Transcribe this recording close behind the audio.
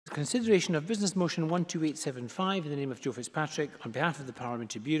Consideration of Business Motion 12875 in the name of Joe Fitzpatrick on behalf of the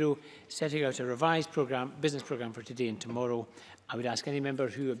Parliamentary Bureau, setting out a revised business programme for today and tomorrow. I would ask any member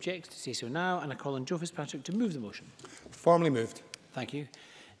who objects to say so now, and I call on Joe Fitzpatrick to move the motion. Formally moved. Thank you.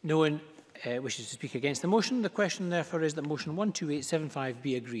 No one wishes to speak against the motion. The question, therefore, is that motion 12875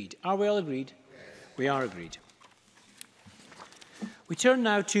 be agreed. Are we all agreed? We are agreed. We turn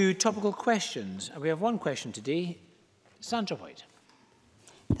now to topical questions. We have one question today. Sandra White.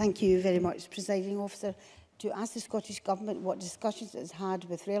 Thank you very much, Presiding Officer. To ask the Scottish Government what discussions it has had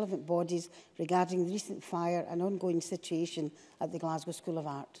with relevant bodies regarding the recent fire and ongoing situation at the Glasgow School of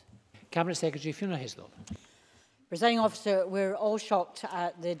Art. Cabinet Secretary Fiona Hislop. Presiding Officer, we're all shocked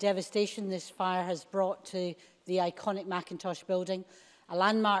at the devastation this fire has brought to the iconic Macintosh building, a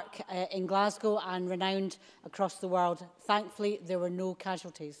landmark in Glasgow and renowned across the world. Thankfully, there were no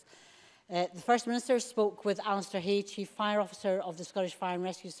casualties. The First Minister spoke with Alistair Hay, Chief Fire Officer of the Scottish Fire and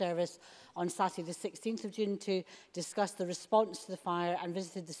Rescue Service, on Saturday the 16th of June to discuss the response to the fire and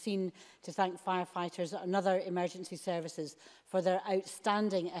visited the scene to thank firefighters and other emergency services for their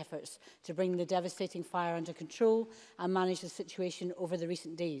outstanding efforts to bring the devastating fire under control and manage the situation over the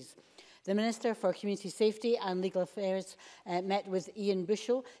recent days. The Minister for Community Safety and Legal Affairs met with Ian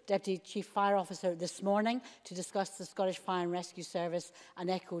Bushell, Deputy Chief Fire Officer, this morning to discuss the Scottish Fire and Rescue Service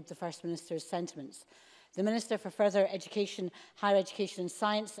and echoed the First Minister's sentiments. The Minister for Further Education, Higher Education and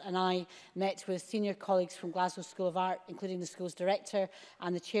Science and I met with senior colleagues from Glasgow School of Art, including the school's director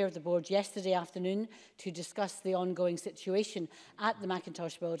and the chair of the board yesterday afternoon to discuss the ongoing situation at the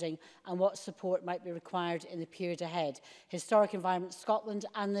Macintosh building and what support might be required in the period ahead. Historic Environment Scotland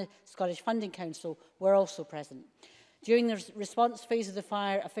and the Scottish Funding Council were also present. During the response phase of the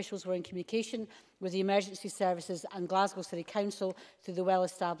fire, officials were in communication with the emergency services and Glasgow City Council through the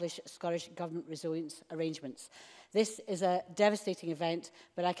well-established Scottish Government resilience arrangements. This is a devastating event,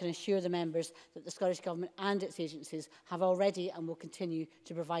 but I can assure the members that the Scottish Government and its agencies have already and will continue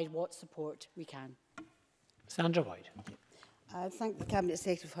to provide what support we can. Sandra White. I thank the Cabinet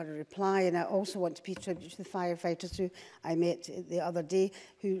Secretary for her reply, and I also want to pay tribute to the firefighters who I met the other day,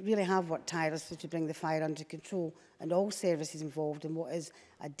 who really have worked tirelessly to bring the fire under control, and all services involved in what is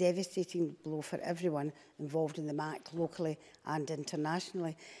a devastating blow for everyone involved in the MAC, locally and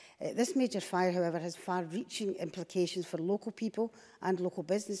internationally. This major fire, however, has far-reaching implications for local people and local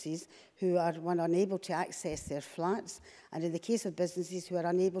businesses who are unable to access their flats, and in the case of businesses who are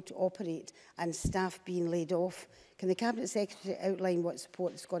unable to operate and staff being laid off. Can the Cabinet Secretary outline what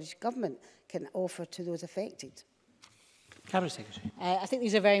support the Scottish Government can offer to those affected? Cabinet Secretary. I think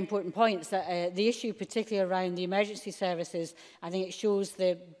these are very important points. The issue particularly around the emergency services, I think it shows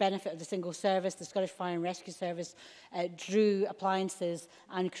the benefit of the single service. The Scottish Fire and Rescue Service drew appliances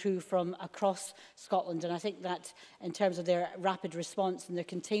and crew from across Scotland, and I think that in terms of their rapid response and their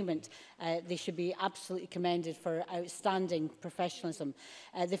containment, they should be absolutely commended for outstanding professionalism.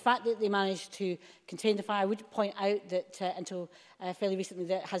 The fact that they managed to contain the fire, I would point out that until fairly recently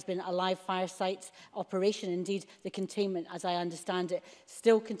there has been a live fire site operation. Indeed, the containment, as I understand it,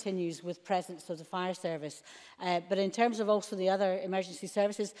 still continues with presence of the fire service. But in terms of also the other emergency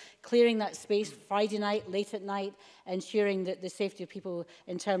services, clearing that space Friday night, late at night, ensuring that the safety of people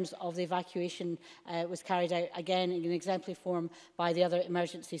in terms of the evacuation was carried out, again, in an exemplary form by the other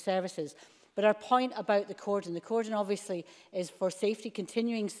emergency services. But our point about the cordon obviously is for safety,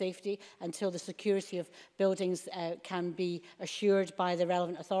 continuing safety until the security of buildings can be assured by the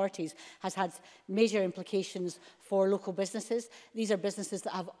relevant authorities, has had major implications for local businesses. These are businesses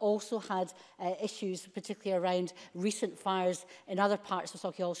that have also had issues, particularly around recent fires in other parts of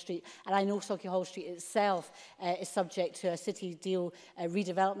Sauchiehall Street. And I know Sauchiehall Street itself is subject to a city deal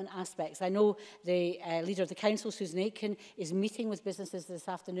redevelopment aspects. I know the leader of the council, Susan Aitken, is meeting with businesses this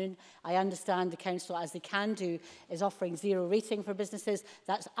afternoon. I understand the council, as they can do, is offering 0 rating for businesses.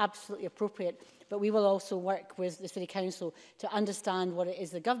 That's absolutely appropriate. But we will also work with the City Council to understand what it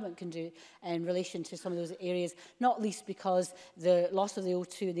is the government can do in relation to some of those areas, not least because the loss of the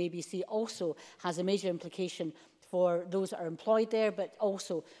O2 and the ABC also has a major implication for those that are employed there, but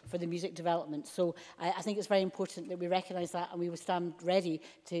also for the music development. So I think it's very important that we recognise that, and we will stand ready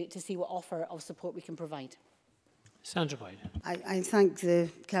to see what offer of support we can provide. Sandra White. I thank the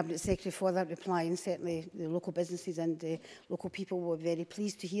Cabinet Secretary for that reply, and certainly the local businesses and local people were very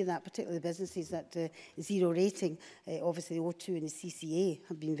pleased to hear that, particularly the businesses that 0 rating, obviously the O2 and the CCA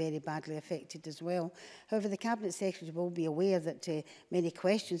have been very badly affected as well. However, the Cabinet Secretary will be aware that many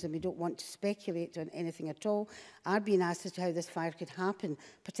questions, and we don't want to speculate on anything at all, are being asked as to how this fire could happen,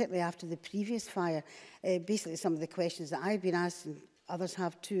 particularly after the previous fire. Basically, some of the questions that I've been asked, and others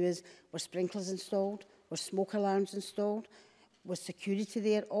have too, is were sprinklers installed? Were smoke alarms installed? Was security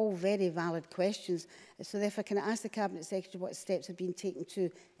there? All very valid questions. So therefore, can I ask the Cabinet Secretary what steps have been taken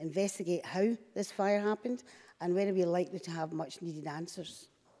to investigate how this fire happened, and when are we likely to have much needed answers?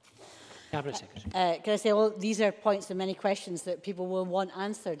 Cabinet Secretary. Can I say, well, these are points and many questions that people will want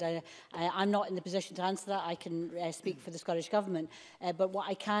answered. I'm not in the position to answer that. I can speak for the Scottish Government. But what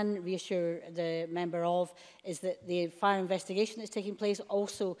I can reassure the member of is that the fire investigation that's taking place,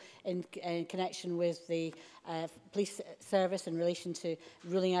 also in connection with the police service in relation to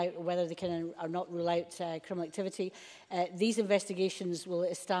ruling out whether they can or not rule out criminal activity. These investigations will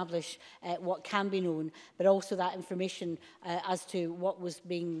establish what can be known, but also that information as to what was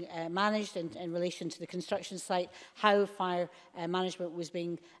being managed in relation to the construction site, how fire management was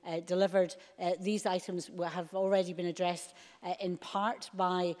being delivered. These items have already been addressed in part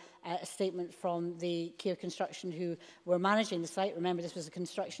by a statement from the Keogh Construction who were managing the site. Remember, this was a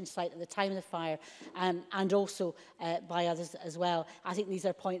construction site at the time of the fire, and also by others as well. I think these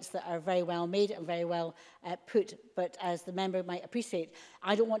are points that are very well made and very well put, but as the member might appreciate,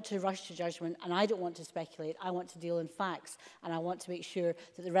 I don't want to rush to judgment and I don't want to speculate. I want to deal in facts, and I want to make sure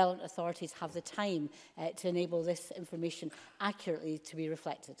that the relevant authorities have the time to enable this information accurately to be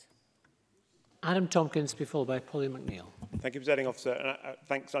reflected. Adam Tompkins, be followed by Pauline McNeill. Thank you, Presiding Officer. And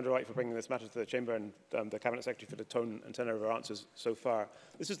thanks, Sandra White, for bringing this matter to the Chamber, and the Cabinet Secretary for the tone and tenor of her answers so far.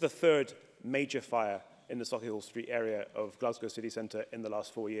 This is the third major fire in the Sauchiehall Street area of Glasgow city centre in the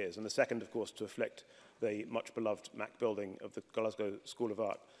last 4 years, and the second, of course, to afflict the much-beloved Mac building of the Glasgow School of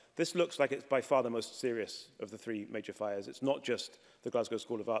Art. This looks like it's by far the most serious of the three major fires. It's not just the Glasgow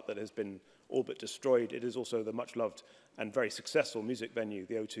School of Art that has been all but destroyed. It is also the much-loved and very successful music venue,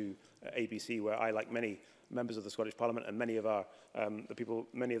 the O2 ABC, where I, like many members of the Scottish Parliament and many of the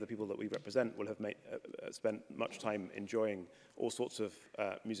people that we represent, will have spent much time enjoying all sorts of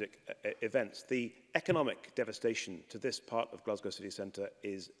music events. The economic devastation to this part of Glasgow city centre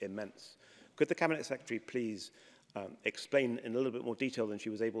is immense. Could the Cabinet Secretary please explain in a little bit more detail than she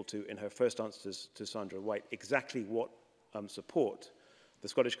was able to in her first answers to Sandra White exactly what support the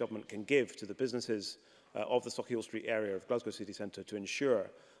Scottish Government can give to the businesses of the Sauchiehall Street area of Glasgow city centre to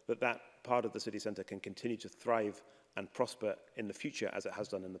ensure that that part of the city centre can continue to thrive and prosper in the future as it has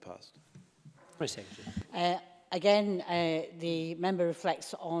done in the past? Again, the member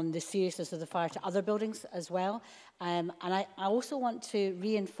reflects on the seriousness of the fire to other buildings as well. And I also want to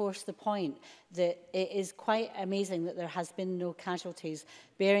reinforce the point that it is quite amazing that there has been no casualties,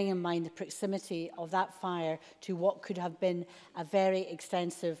 bearing in mind the proximity of that fire to what could have been a very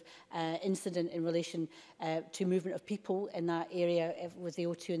extensive incident in relation to movement of people in that area with the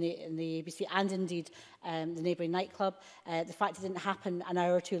O2 and the ABC, and indeed the neighbouring nightclub. The fact it didn't happen an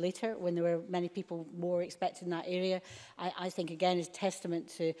hour or two later when there were many people more expected in that area, I think again is testament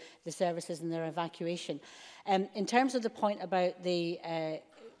to the services and their evacuation. In terms of the point about the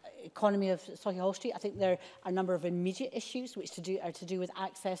economy of Sauchiehall Street, I think there are a number of immediate issues which are to do with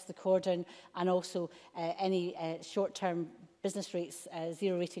access, the cordon, and also any short-term business rates,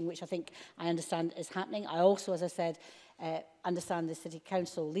 zero rating, which I understand is happening. I also, as I said, understand the City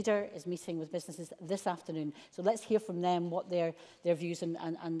Council leader is meeting with businesses this afternoon. So let's hear from them what their views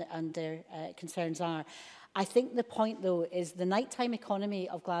and their concerns are. I think the point, though, is the nighttime economy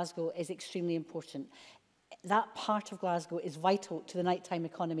of Glasgow is extremely important. That part of Glasgow is vital to the nighttime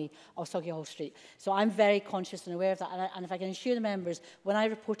economy of Sauchiehall Street. So I'm very conscious and aware of that. And if I can assure the members, when I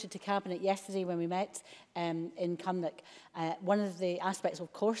reported to Cabinet yesterday when we met in Cumnock, one of the aspects,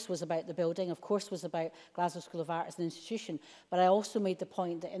 of course, was about the building, of course, was about Glasgow School of Art as an institution. But I also made the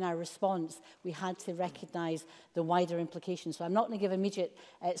point that in our response, we had to recognise the wider implications. So I'm not going to give immediate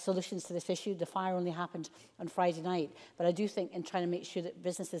solutions to this issue. The fire only happened on Friday night. But I do think in trying to make sure that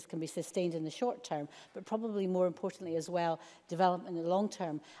businesses can be sustained in the short term, but probably more importantly as well, development in the long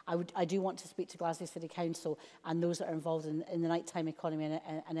term, I do want to speak to Glasgow City Council and those that are involved in the nighttime economy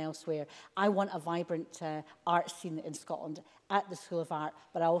and elsewhere. I want a vibrant art scene in Scotland at the School of Art,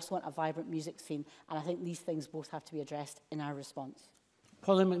 but I also want a vibrant music scene, and I think these things both have to be addressed in our response.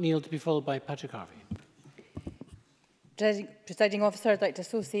 Pauline McNeill, to be followed by Patrick Harvey. Presiding Officer, I'd like to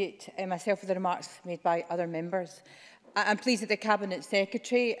associate myself with the remarks made by other members. I'm pleased that the Cabinet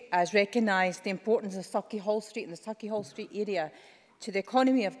Secretary has recognised the importance of Sauchiehall Street and the Sauchiehall Street area to the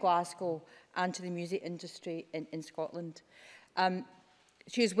economy of Glasgow and to the music industry in Scotland.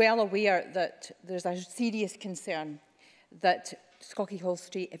 She is well aware that there's a serious concern that Sauchiehall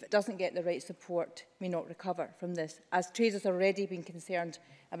Street, if it doesn't get the right support, may not recover from this, as traders have already been concerned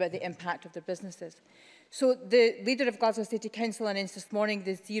about the impact of their businesses. So the leader of Glasgow City Council announced this morning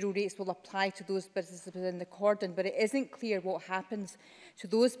the zero rates will apply to those businesses within the cordon, but it isn't clear what happens to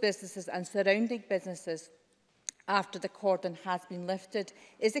those businesses and surrounding businesses after the cordon has been lifted.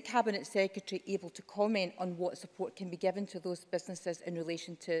 Is the Cabinet Secretary able to comment on what support can be given to those businesses in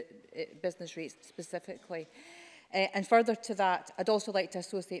relation to business rates specifically? And further to that, I'd also like to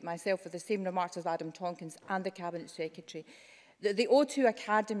associate myself with the same remarks as Adam Tompkins and the Cabinet Secretary. The O2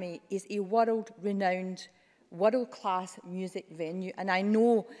 Academy is a world-renowned, world-class music venue, and I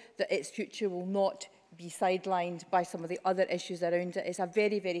know that its future will not be sidelined by some of the other issues around it. It's a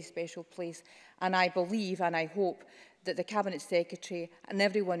very, very special place, and I believe and I hope that the Cabinet Secretary and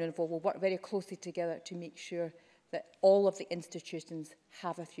everyone involved will work very closely together to make sure that all of the institutions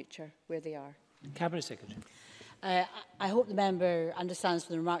have a future where they are. Cabinet Secretary. I hope the member understands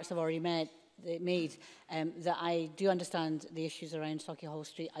from the remarks I've already made that I do understand the issues around Sauchiehall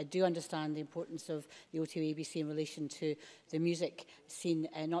Street. I do understand the importance of the O2 ABC in relation to the music scene,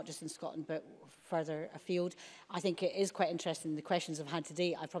 not just in Scotland, but further afield. I think it is quite interesting, the questions I've had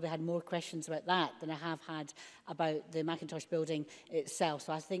today. I've probably had more questions about that than I have had about the Macintosh building itself.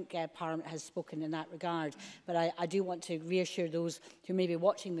 So I think Parliament has spoken in that regard. But I do want to reassure those who may be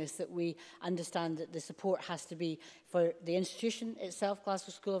watching this that we understand that the support has to be for the institution itself,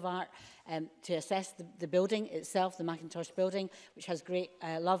 Glasgow School of Art, to assess the building itself, the Macintosh building, which has great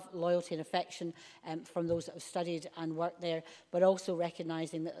love, loyalty and affection from those that have studied and worked there, but also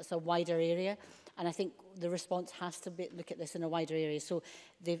recognising that it's a wider area. And I think the response has to be look at this in a wider area. So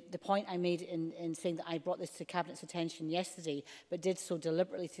the point I made in saying that I brought this to Cabinet's attention yesterday, but did so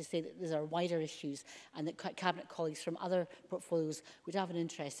deliberately to say that these are wider issues and that Cabinet colleagues from other portfolios would have an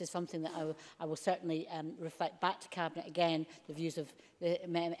interest, is something that I will certainly reflect back to Cabinet again, the views of the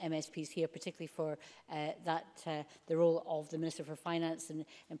MSPs here, particularly for the role of the Minister for Finance,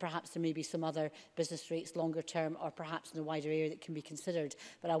 and perhaps there may be some other business rates longer term or perhaps in the wider area that can be considered.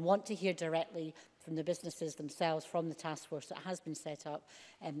 But I want to hear directly from the businesses themselves, from the task force that has been set up,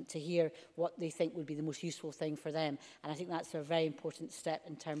 to hear what they think would be the most useful thing for them. And I think that's a very important step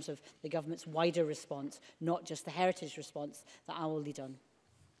in terms of the government's wider response, not just the heritage response that I will lead on.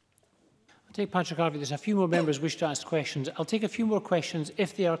 I'll take Patrick Harvey. There's a few more members wish to ask questions. I'll take a few more questions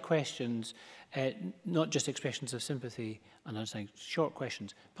if they are questions, not just expressions of sympathy, and I'm saying short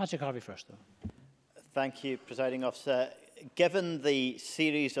questions. Patrick Harvey first, though. Thank you, Presiding Officer. Given the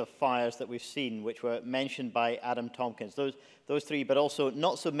series of fires that we've seen, which were mentioned by Adam Tompkins, those three, but also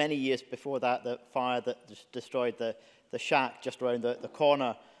not so many years before that, the fire that destroyed the shack just around the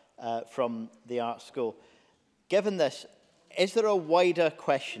corner from the art school. Given this, is there a wider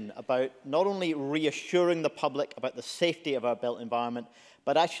question about not only reassuring the public about the safety of our built environment,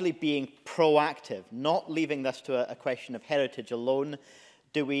 but actually being proactive, not leaving this to a question of heritage alone?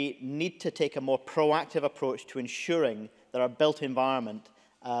 Do we need to take a more proactive approach to ensuring that our built environment,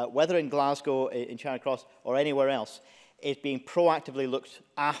 whether in Glasgow, in Charing Cross, or anywhere else, is being proactively looked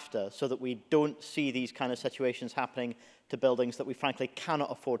after so that we don't see these kind of situations happening to buildings that we frankly cannot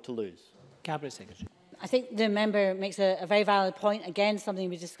afford to lose? Cabinet Secretary. I think the member makes a very valid point. Again, something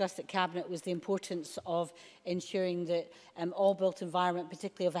we discussed at Cabinet was the importance of ensuring that all built environment,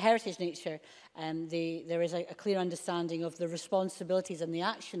 particularly of a heritage nature, there is a clear understanding of the responsibilities and the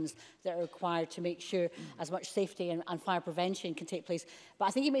actions that are required to make sure as much safety and fire prevention can take place. But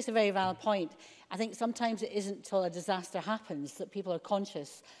I think he makes a very valid point. I think sometimes it isn't until a disaster happens that people are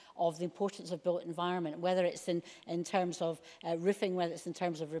conscious of the importance of built environment, whether it's in terms of roofing, whether it's in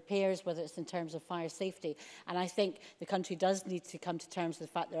terms of repairs, whether it's in terms of fire safety. And I think the country does need to come to terms with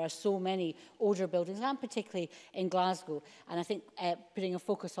the fact there are so many older buildings, and particularly in Glasgow. And I think putting a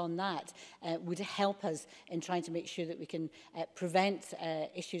focus on that would help us in trying to make sure that we can prevent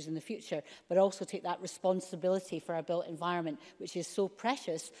issues in the future, but also take that responsibility for our built environment, which is so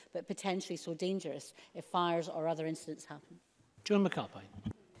precious, but potentially so dangerous if fires or other incidents happen. Joan McAlpine.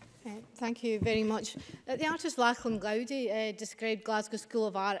 Thank you very much. The artist Lachlan Gowdy described Glasgow School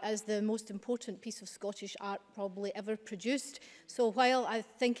of Art as the most important piece of Scottish art probably ever produced. So while I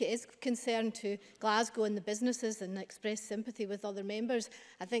think it is concerned to Glasgow and the businesses and express sympathy with other members,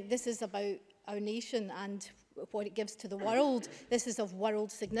 I think this is about our nation and what it gives to the world. This is of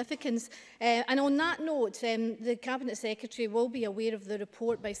world significance. And on that note, the Cabinet Secretary will be aware of the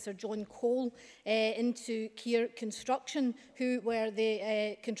report by Sir John Cole into Kier Construction, who were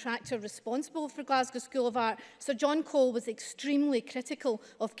the contractor responsible for Glasgow School of Art. Sir John Cole was extremely critical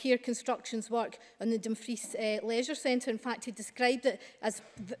of Kier Construction's work on the Dumfries Leisure Centre. In fact, he described it as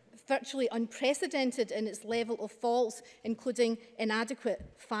virtually unprecedented in its level of faults, including inadequate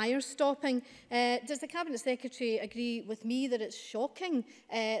fire stopping. Does the Cabinet Secretary agree with me that it's shocking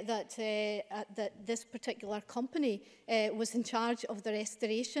that this particular company was in charge of the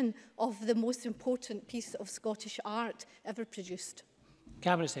restoration of the most important piece of Scottish art ever produced?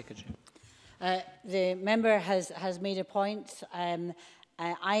 Cabinet Secretary. The member has made a point.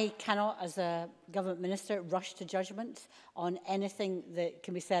 I cannot, as a government minister, rush to judgment on anything that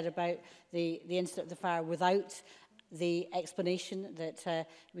can be said about the incident of the fire without the explanation that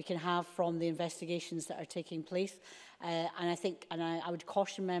we can have from the investigations that are taking place. And I think, and I would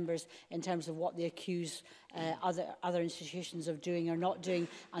caution members in terms of what they accuse other institutions of doing or not doing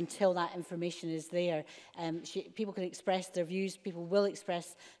until that information is there. People can express their views, people will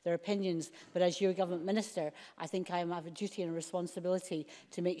express their opinions, but as your government minister, I think I have a duty and a responsibility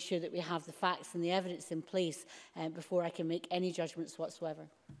to make sure that we have the facts and the evidence in place before I can make any judgments whatsoever.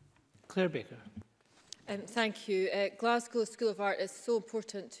 Claire Baker. Thank you. Glasgow School of Art is so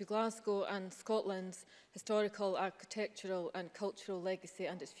important to Glasgow and Scotland's historical, architectural and cultural legacy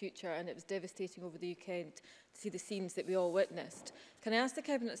and its future, and it was devastating over the weekend to see the scenes that we all witnessed. Can I ask the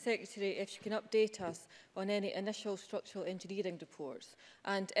Cabinet Secretary if she can update us on any initial structural engineering reports,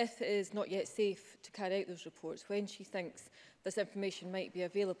 and if it is not yet safe to carry out those reports, when she thinks this information might be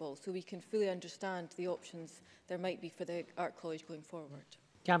available so we can fully understand the options there might be for the Art College going forward?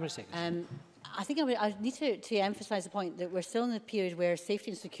 Cabinet Secretary. I think I need to emphasise the point that we're still in a period where safety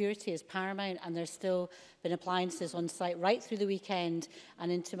and security is paramount, and there's still been appliances on site right through the weekend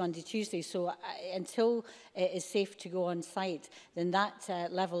and into Monday, Tuesday. So until it is safe to go on site, then that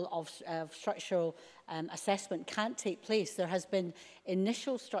level of structural assessment can't take place. There has been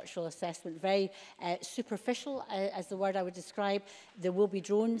initial structural assessment, very superficial, as the word I would describe. There will be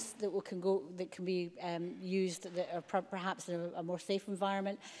drones that can be used that are perhaps in a more safe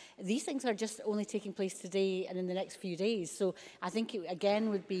environment. These things are just only taking place today and in the next few days. So I think it again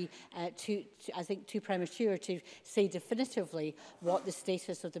would be too premature to say definitively what the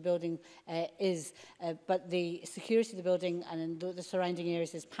status of the building is. But the security of the building and the surrounding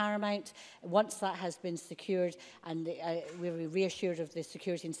areas is paramount. Once that has been secured and we're reassured of the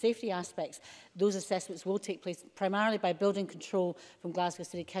security and safety aspects, those assessments will take place primarily by building control from Glasgow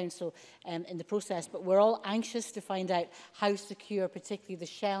City Council in the process. But we're all anxious to find out how secure particularly the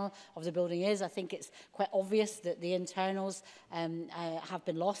shell of the building is. I think it's quite obvious that the internals have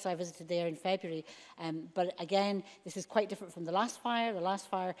been lost. I visited there in February. But again, this is quite different from the last fire. The last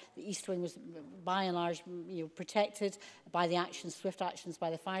fire, the east wing was by and large protected by the actions, swift actions by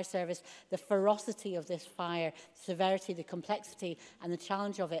the fire service. The ferocity of this fire, the severity, the complexity and the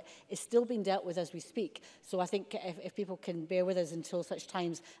challenge of it is still being dealt with as we speak. So I think if people can bear with us until such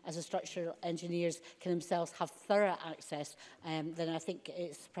times as the structural engineers can themselves have thorough access, then I think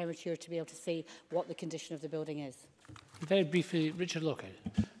it's premature to be able to say what the condition of the building is. Very briefly, Richard Lockhead.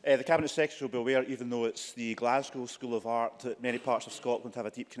 The Cabinet Secretary will be aware, even though it's the Glasgow School of Art, that many parts of Scotland have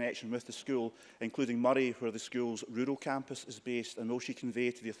a deep connection with the school, including Murray, where the school's rural campus is based, and will she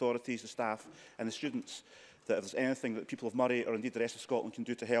convey to the authorities, the staff and the students that if there's anything that the people of Murray or indeed the rest of Scotland can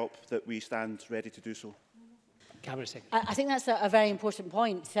do to help, that we stand ready to do so? Cabinet Secretary. I think that's a very important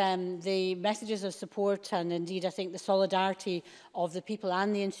point. The messages of support and indeed I think the solidarity of the people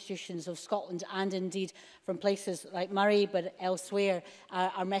and the institutions of Scotland and indeed from places like Murray but elsewhere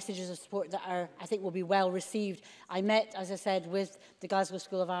are messages of support that I think will be well received. I met, as I said, with the Glasgow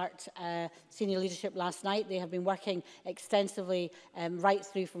School of Art senior leadership last night. They have been working extensively right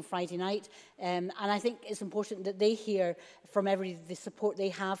through from Friday night, and I think it's important that they hear from everybody the support they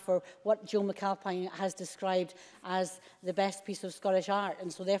have for what Joe McAlpine has described as the best piece of Scottish art.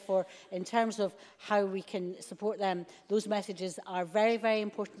 And so therefore, in terms of how we can support them, those messages are very, very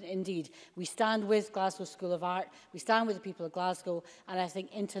important indeed. We stand with Glasgow School of Art, we stand with the people of Glasgow, and I think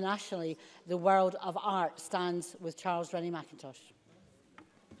internationally the world of art stands with Charles Rennie Mackintosh.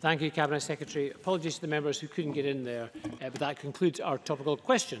 Thank you, Cabinet Secretary. Apologies to the members who couldn't get in there, but that concludes our topical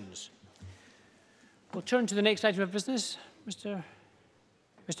questions. We'll turn to the next item of business. Mr.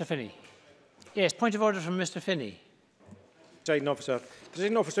 Finney. Yes, point of order from Mr. Finney. Presiding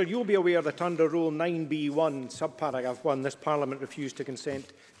Officer, you will be aware that under Rule 9B1, subparagraph 1, this Parliament refused to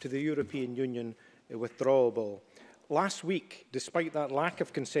consent to the European Union withdrawal bill. Last week, despite that lack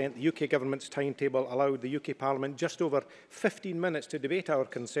of consent, the UK Government's timetable allowed the UK Parliament just over 15 minutes to debate our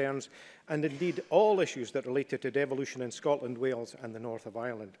concerns and indeed all issues that related to devolution in Scotland, Wales and the north of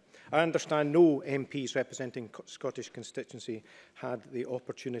Ireland. I understand no MPs representing Scottish constituency had the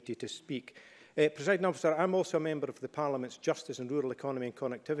opportunity to speak. Presiding Officer, I'm also a member of the Parliament's Justice and Rural Economy and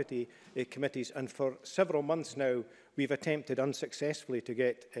Connectivity committees, and for several months now we've attempted unsuccessfully to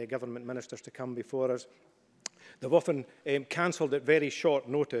get government ministers to come before us. They've often cancelled at very short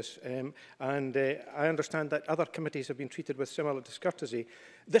notice, and I understand that other committees have been treated with similar discourtesy.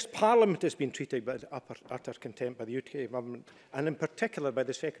 This Parliament has been treated with utter contempt by the UK Government, and in particular by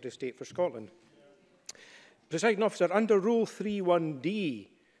the Secretary of State for Scotland. Presiding Officer, under Rule 31D,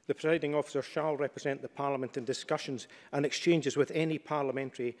 The presiding officer shall represent the Parliament in discussions and exchanges with any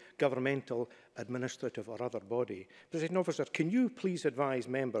parliamentary, governmental, administrative or other body. Presiding officer, can you please advise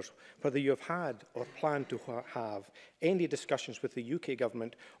members whether you have had or plan to have any discussions with the UK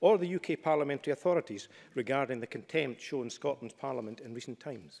Government or the UK parliamentary authorities regarding the contempt shown Scotland's Parliament in recent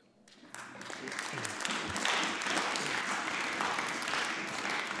times?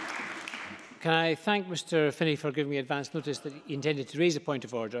 Can I thank Mr Finney for giving me advance notice that he intended to raise a point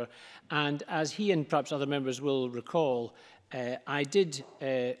of order, and as he and perhaps other members will recall, I did,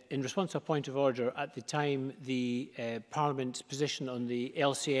 in response to a point of order at the time the Parliament's position on the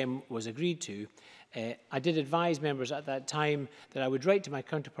LCM was agreed to, I did advise members at that time that I would write to my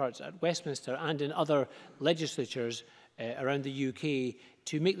counterparts at Westminster and in other legislatures around the UK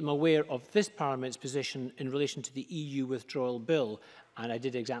to make them aware of this Parliament's position in relation to the EU withdrawal bill, and I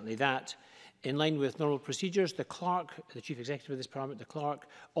did exactly that. In line with normal procedures, the Clerk, the Chief Executive of this Parliament, the Clerk,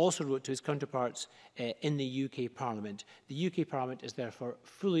 also wrote to his counterparts in the UK Parliament. The UK Parliament is therefore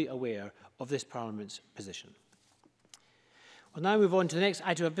fully aware of this Parliament's position. We'll now move on to the next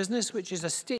item of business, which is a statement